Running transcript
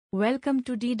Welcome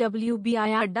to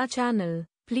DWBIADDA channel.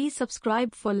 Please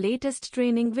subscribe for latest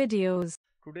training videos.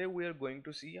 Today we are going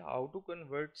to see how to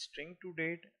convert string to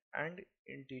date and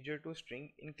integer to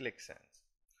string in Qliksense.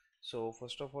 So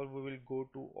first of all we will go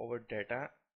to our data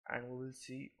and we will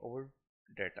see our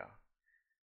data.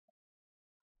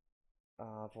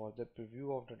 For the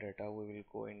preview of the data we will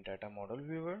go in data model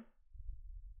viewer,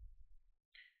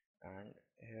 and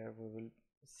here we will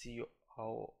see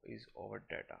how is our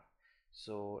data.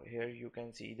 So here you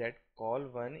can see that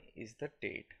call1 is the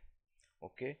date.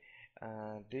 Okay,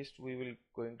 this we will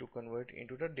going to convert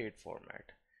into the date format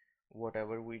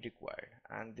whatever we required,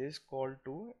 and this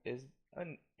call2 is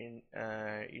an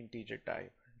integer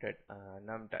type, that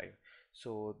num type.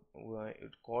 So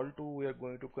call2 we are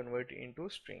going to convert into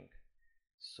string.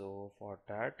 So for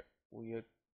that we are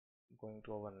going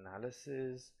to our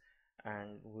analysis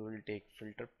and we will take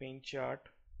filter pane chart,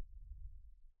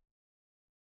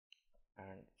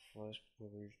 and first we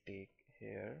will take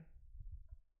here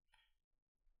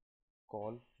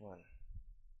call1.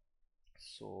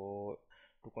 So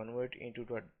to convert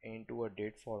into a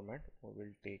date format we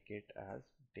will take it as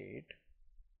date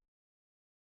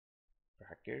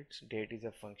brackets, date is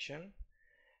a function,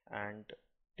 and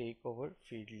take our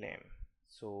field name.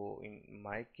 So in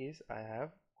my case I have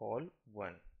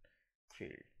call1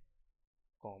 field,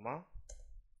 commas,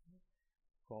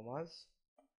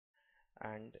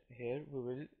 and here we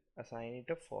will assign it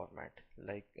a format,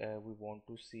 like we want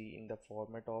to see in the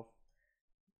format of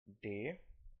day,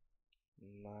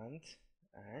 month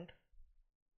and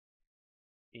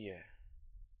year.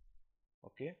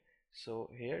 Okay, so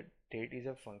here date is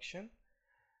a function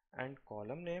and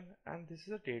column name, and this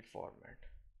is a date format.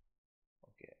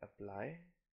 Okay, apply,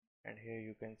 and here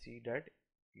you can see that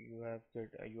you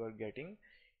are getting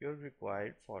your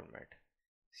required format,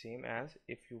 same as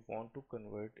if you want to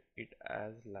convert it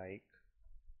as like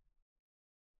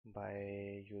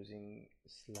by using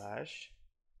slash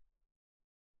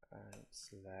and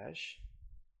slash.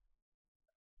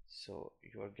 So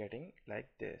you are getting like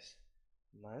this: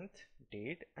 month,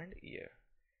 date and year.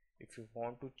 If you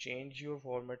want to change your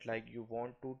format, like you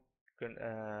want to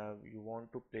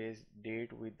place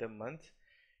date with the month,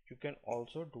 you can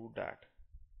also do that.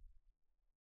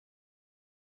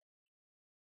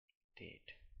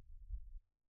 Date.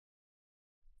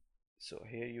 So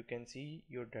here you can see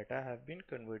your data have been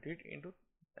converted into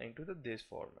this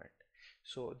format.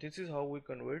 So this is how we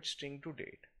convert string to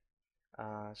date.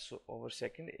 So our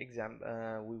second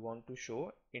example, we want to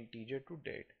show integer to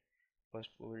date. First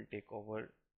we will take our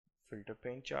filter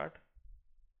pane chart.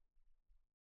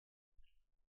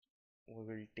 We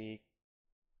will take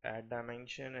add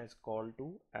dimension as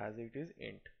call2 as it is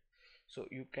int. So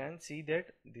you can see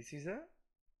that this is a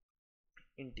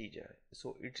integer,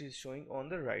 so it is showing on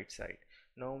the right side.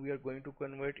 Now we are going to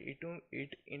convert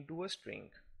it into a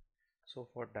string. So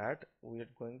for that we are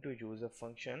going to use a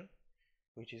function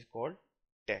which is called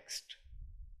text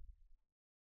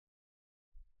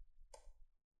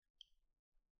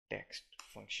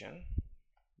function,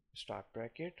 start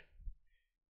bracket,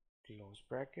 close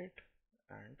bracket,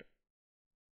 and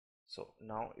so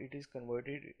now it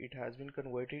has been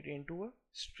converted into a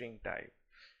string type.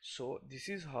 So this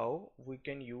is how we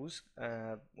can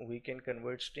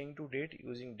convert string to date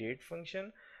using date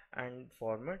function and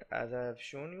format as I have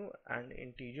shown you, and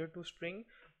integer to string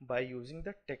by using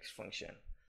the text function.